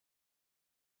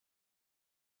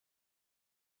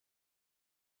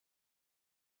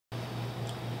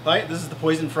Hi, this is the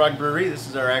Poison Frog Brewery. This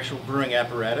is our actual brewing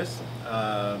apparatus.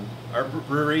 Our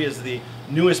brewery is the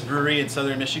newest brewery in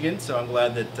southern Michigan, so I'm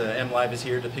glad that MLive is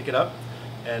here to pick it up.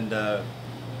 And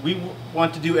we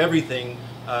want to do everything,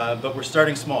 but we're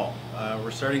starting small.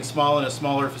 We're starting small in a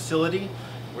smaller facility.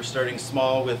 We're starting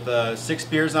small with 6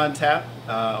 beers on tap,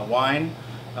 a wine,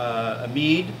 a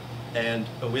mead, and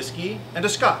a whiskey, and a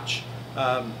scotch.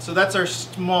 So that's our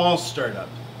small startup.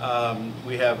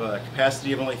 We have a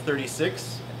capacity of only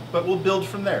 36, but we'll build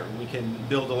from there. We can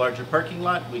build a larger parking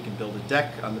lot, we can build a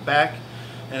deck on the back,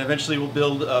 and eventually we'll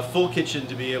build a full kitchen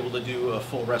to be able to do a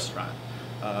full restaurant.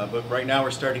 But right now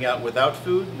we're starting out without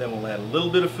food, then we'll add a little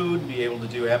bit of food, be able to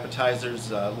do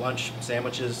appetizers, lunch,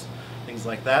 sandwiches, things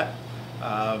like that.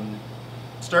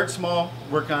 Start small,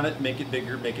 work on it, make it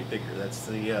bigger, make it bigger. That's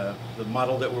the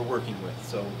model that we're working with.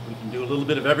 So we can do a little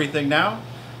bit of everything now,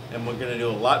 and we're going to do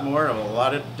a lot more of a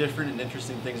lot of different and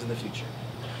interesting things in the future.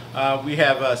 We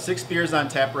have 6 beers on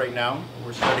tap right now.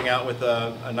 We're starting out with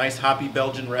a nice hoppy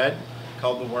Belgian red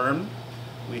called the Worm.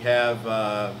 We have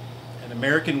an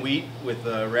American wheat with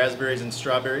raspberries and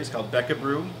strawberries called Becca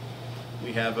Brew.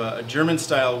 We have a German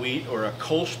style wheat, or a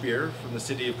Kolsch beer from the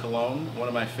city of Cologne, one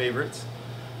of my favorites.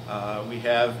 We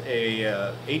have a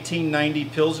 1890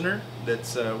 Pilsner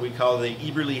that's we call the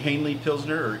Eberle-Hanley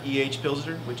Pilsner, or EH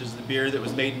Pilsner, which is the beer that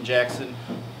was made in Jackson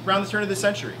around the turn of the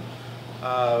century.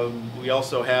 We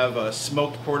also have a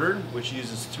smoked porter, which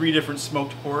uses 3 different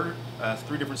smoked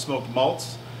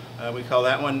malts. We call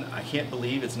that one I Can't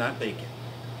Believe It's Not Bacon.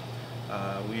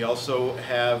 We also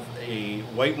have a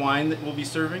white wine that we'll be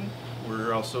serving.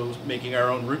 We're also making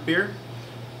our own root beer.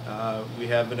 We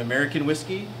have an American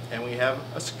whiskey, and we have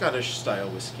a Scottish style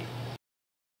whiskey.